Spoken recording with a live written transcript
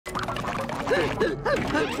Oh,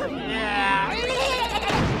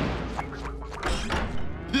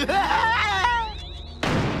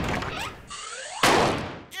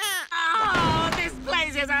 this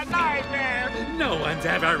place is a nightmare. No one's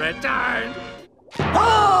ever returned.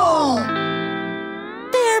 Oh!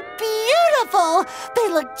 They're beautiful! They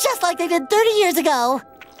look just like they did 30 years ago.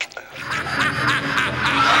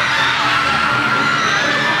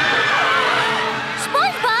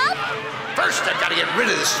 SpongeBob! First, I've got to get rid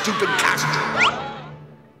of this stupid costume.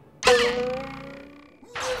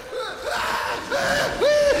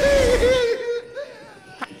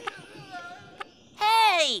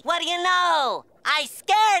 Hey, what do you know? I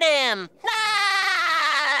scared him!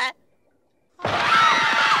 Ah!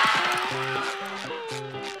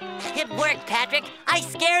 It worked, Patrick. I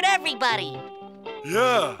scared everybody.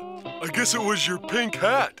 Yeah, I guess it was your pink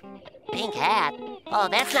hat. Pink hat? Oh,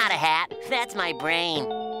 that's not a hat. That's my brain.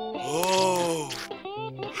 Oh.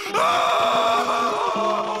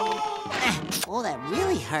 Oh, that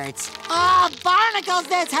really hurts. Oh, barnacles,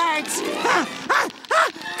 this hurts!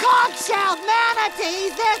 Conch-shelled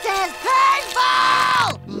manatees, this is painful!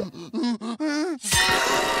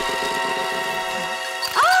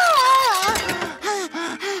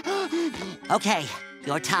 Okay,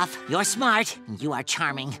 you're tough, you're smart, and you are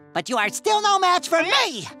charming, but you are still no match for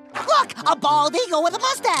me! Look, a bald eagle with a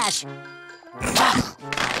mustache!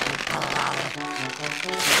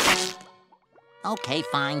 Okay,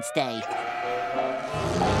 fine, stay.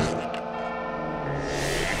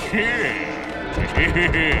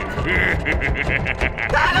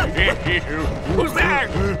 Who's there?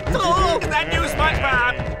 Oh, that new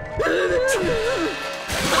SpongeBob!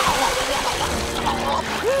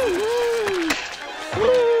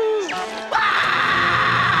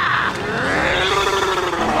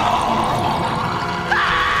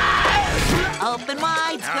 Open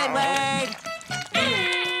wide, Squidward!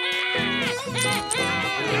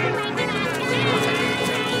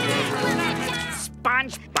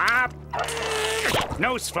 SpongeBob!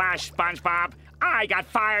 Newsflash, SpongeBob. I got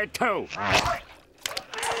fired too.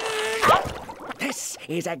 This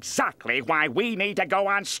is exactly why we need to go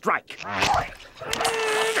on strike.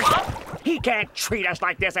 He can't treat us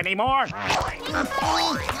like this anymore.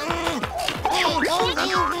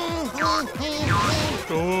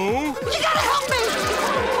 Oh? You gotta help me!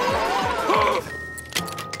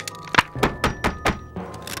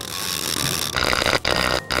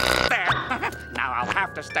 There. Now I'll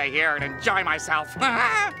have to stay here and enjoy myself.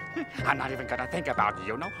 I'm not even gonna think about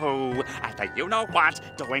you-know-who and the you-know-what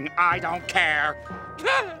doing I don't care.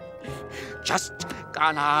 Just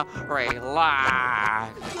gonna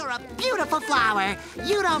relax. You're a beautiful flower.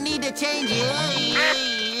 You don't need to change it.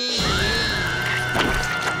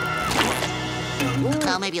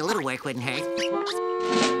 Well, maybe a little work wouldn't hurt.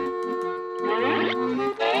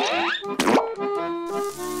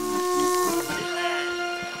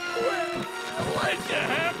 What's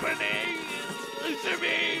happening to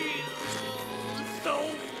me? It's so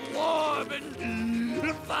warm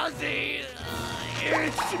and fuzzy.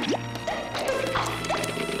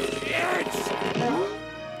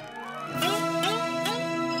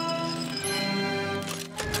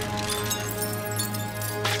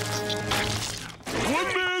 One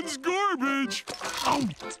man's garbage.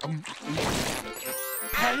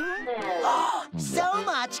 So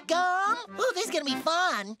much gum. Ooh, this is gonna be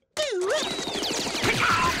fun.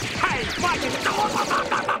 Hey, watch it!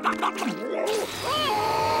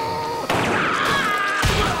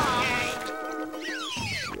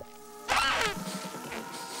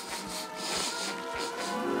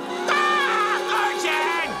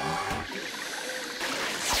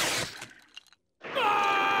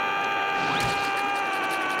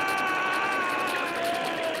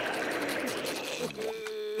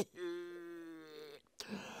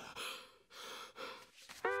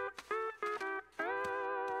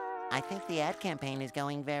 I think the ad campaign is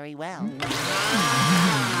going very well.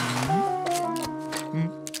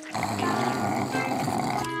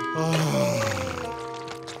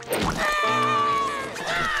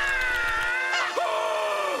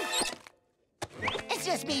 It's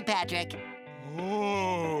just me, Patrick.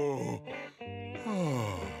 Oh.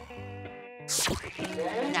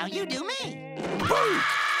 Now you do me.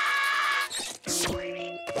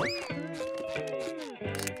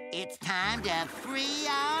 It's time to free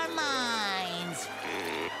our minds.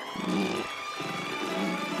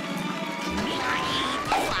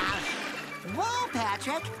 Whoa,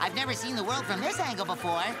 Patrick! I've never seen the world from this angle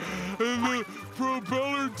before. And the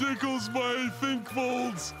propeller tickles my think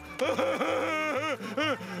folds. Hey,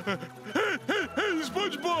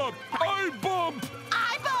 SpongeBob! I bump!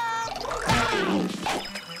 I bump!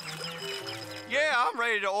 Yeah, I'm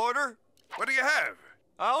ready to order. What do you have?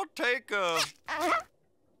 I'll take a...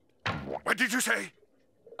 What did you say?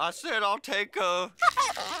 I said I'll take a...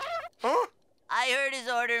 Huh? I heard his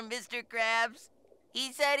order, Mr. Krabs.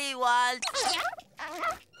 He said he wants...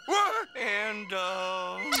 What? And,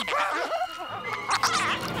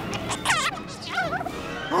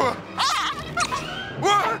 What?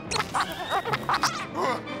 What?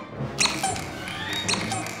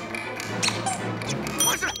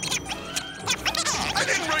 What's it? I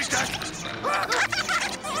didn't write that.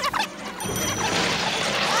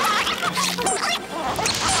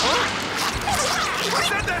 Who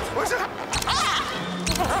said that? What's it?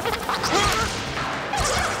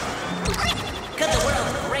 Could the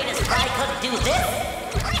world's greatest fry cook do this?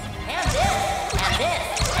 And this, and this,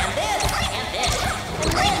 and this, and this, and this, and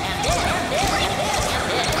this, and this, and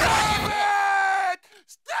this, and this.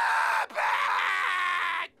 Stop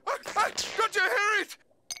it! Don't you hear it?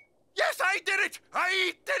 Yes, I did it!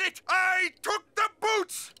 I did it! I took the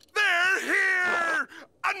boots! They're here!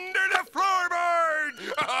 Under the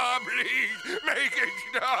floorboard! Oh, please, make it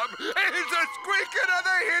stop! It's a squeaking of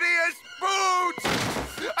the hideous boots!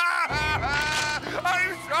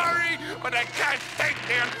 I'm sorry, but I can't take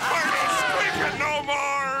the infernal squeaking no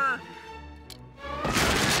more!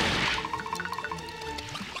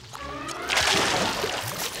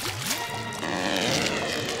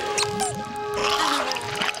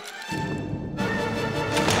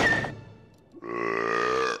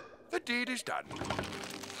 The deed is done.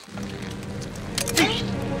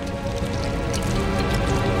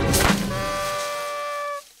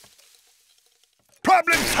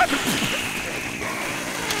 Problems happen.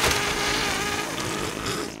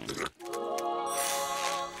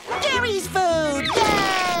 Gary's food!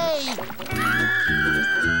 Yay!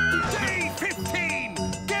 Day 15!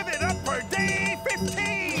 Give it up for day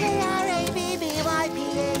 15!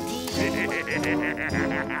 Krabbypatties!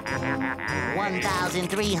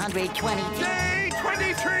 1,322. Day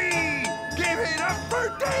 23! Give it up for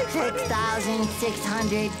day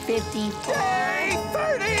 6,654. Day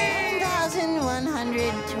 30!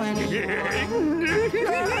 1,120. Day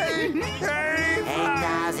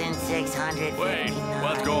 8,659. wait,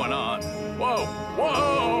 what's going on? Whoa,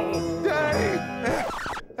 whoa! Day!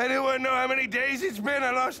 I didn't want to know how many days it's been.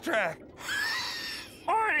 I lost track.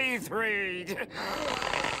 43.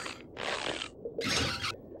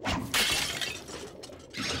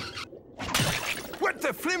 What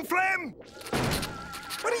the flim-flam?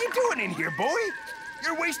 What are you doing in here, boy?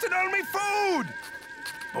 You're wasting all my food!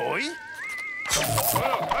 Boy?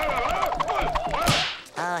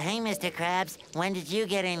 Oh, hey, Mr. Krabs. When did you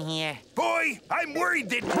get in here? Boy, I'm worried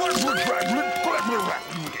that...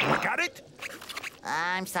 Got it?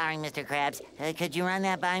 I'm sorry, Mr. Krabs. Could you run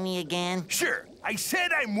that by me again? Sure. I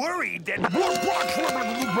said I'm worried that...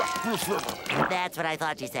 That's what I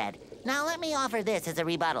thought you said. Now let me offer this as a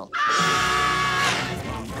rebuttal.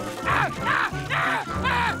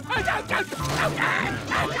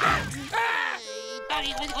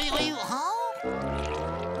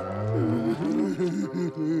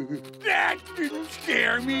 That didn't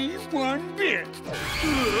scare me one bit.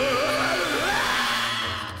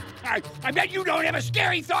 I bet you don't have a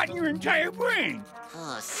scary thought in your entire brain.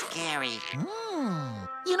 Oh, scary.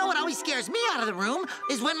 You know what always scares me out of the room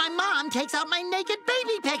is when my mom takes out my naked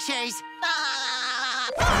baby pictures.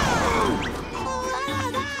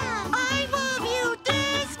 I love you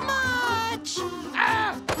this much.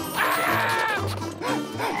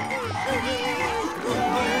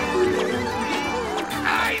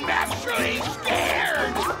 I'm actually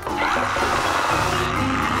scared.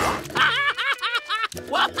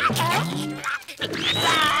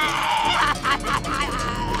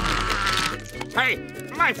 Hey,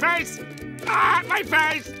 my face! Ah, my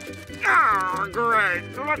face! Oh, great.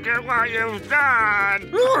 Look at what you've done.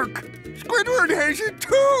 Look! Squidward has it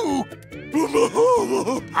too!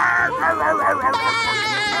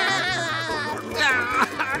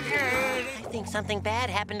 I think something bad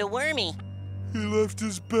happened to Wormy. He left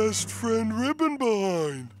his best friend Ribbon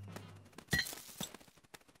behind.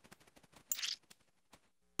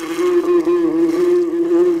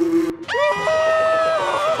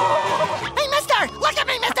 Hey, mister! Look at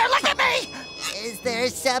me, mister! Look at me! Is there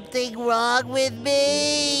something wrong with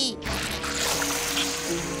me?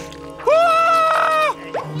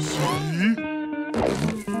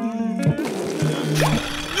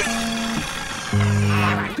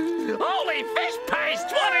 Holy fish paste!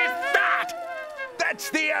 What is that? That's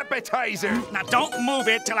the appetizer! Now don't move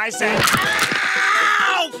it till I say.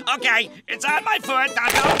 Ow! Okay, it's on my foot. Now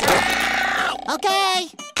don't. Okay.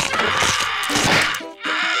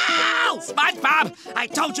 Ow! SpongeBob, I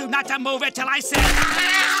told you not to move it till I said.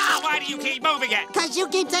 Ow! Why do you keep moving it? 'Cause you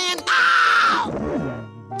keep saying, ah!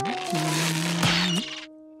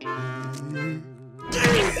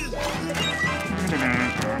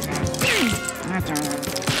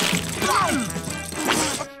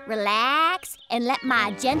 Relax and let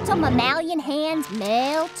my gentle mammalian hands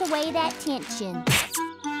melt away that tension.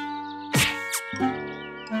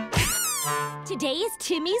 Today is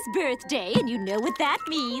Timmy's birthday, and you know what that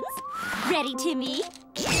means. Ready, Timmy?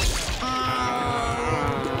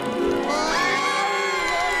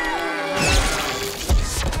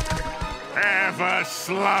 Have a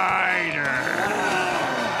slider.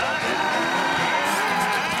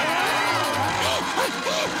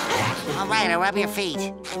 All right, I'll rub your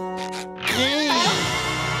feet.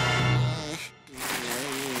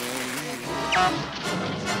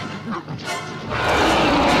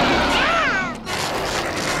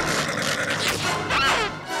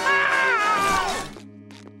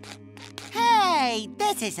 Hey,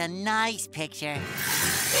 this is a nice picture.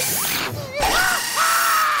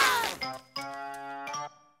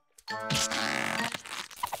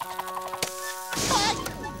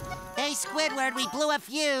 Hey, Squidward, we blew a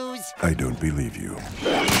fuse. I don't believe you.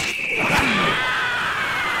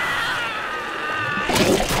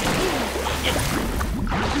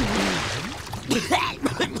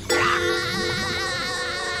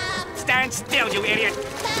 Stand still, you idiot!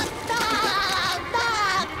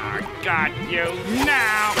 I got you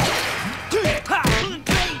now!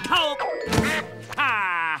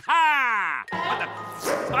 Ha ha! What the?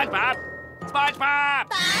 SpongeBob! SpongeBob!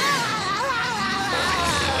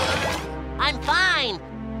 I'm fine.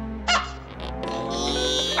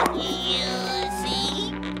 You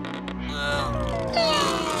see?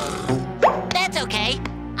 That's okay.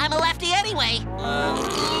 I'm a lefty anyway. No,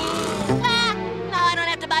 I don't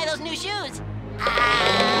have to buy those new shoes.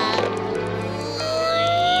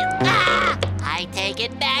 I take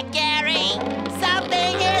it back, Gary.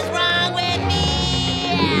 Something is wrong with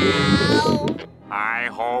me. Ow. I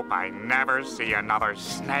hope I never see another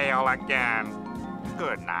snail again.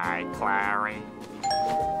 Good night, Clary.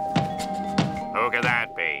 Who could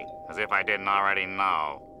that be? As if I didn't already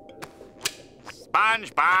know.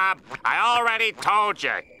 SpongeBob, I already told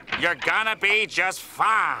you. You're gonna be just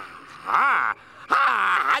fine. Ha!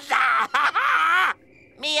 Ha! Ha!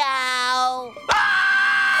 Meow.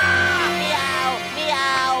 Meow,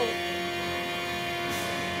 meow.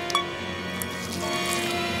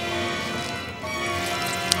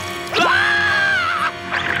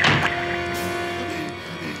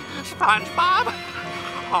 SpongeBob?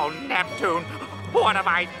 Oh, Neptune, what have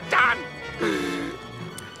I done?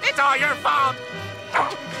 It's all your fault.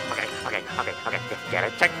 Okay. Get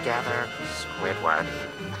it together, Squidward.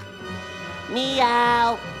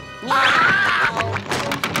 Meow. Meow.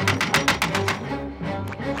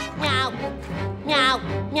 Meow. Meow.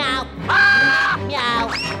 Meow. Meow.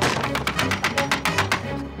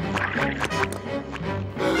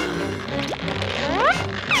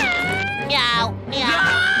 Meow. Meow.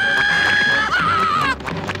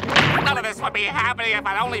 None of this would be happening if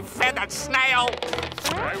I'd only fed that snail.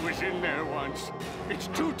 I was in there once. It's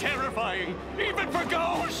too terrifying, even for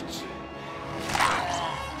ghosts.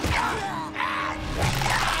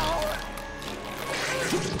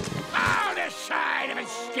 I'll decide if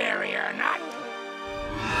it's scary or not.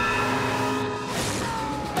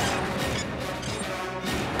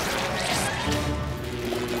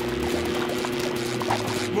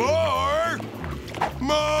 More!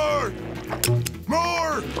 More!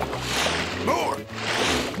 More! More!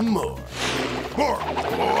 More!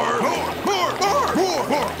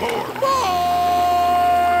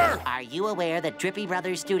 More! Are you aware that Drippy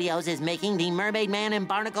Brothers Studios is making the Mermaid Man and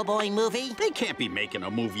Barnacle Boy movie? They can't be making a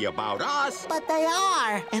movie about us. But they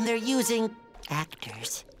are, and they're using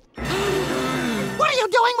actors. What are you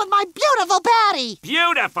doing with my beautiful patty?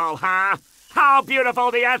 Beautiful, huh? How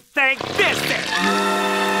beautiful do you think this is?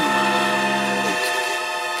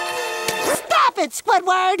 Stop it,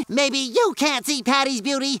 Squidward! Maybe you can't see Patty's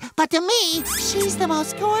beauty, but to me, she's the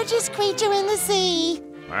most gorgeous creature in the sea.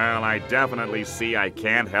 Well, I definitely see I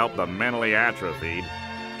can't help the mentally atrophied.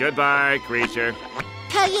 Goodbye, creature.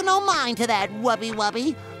 Pay you no mind to that, Wubby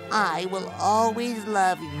Wubby. I will always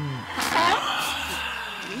love you.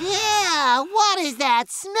 Yeah, what is that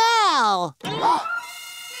smell?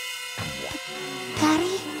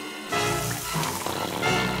 Patty?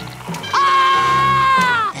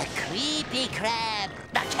 Ah! The creepy crab.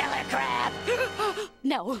 The killer crab.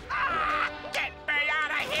 No. Get me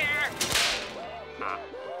out of here!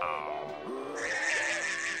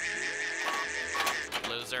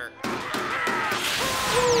 Loser.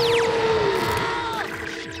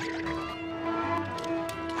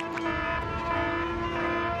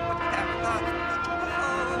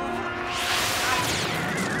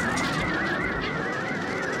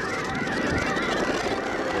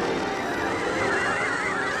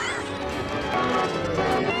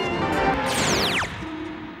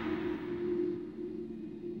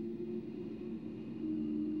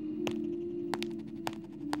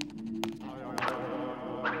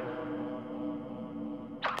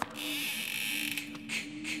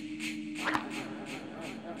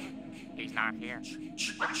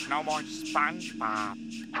 No more SpongeBob.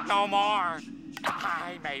 No more.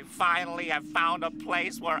 I may finally have found a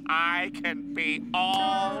place where I can be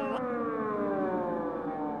all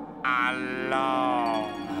alone.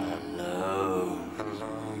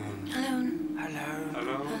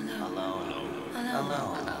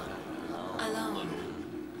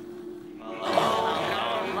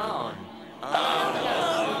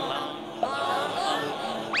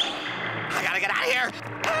 I gotta get out of here.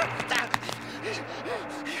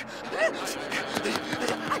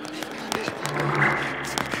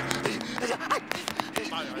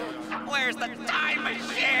 Where's the time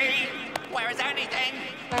machine? Where's anything?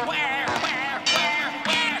 Where?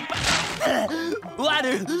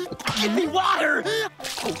 Water! Give me water!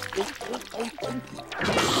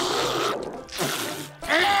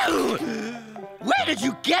 Ew! Where did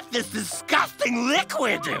you get this disgusting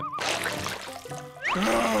liquid?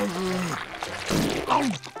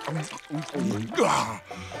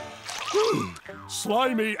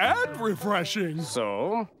 Slimy and refreshing.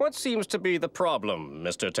 So, what seems to be the problem,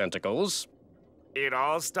 Mr. Tentacles? It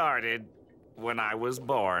all started when I was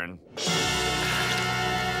born.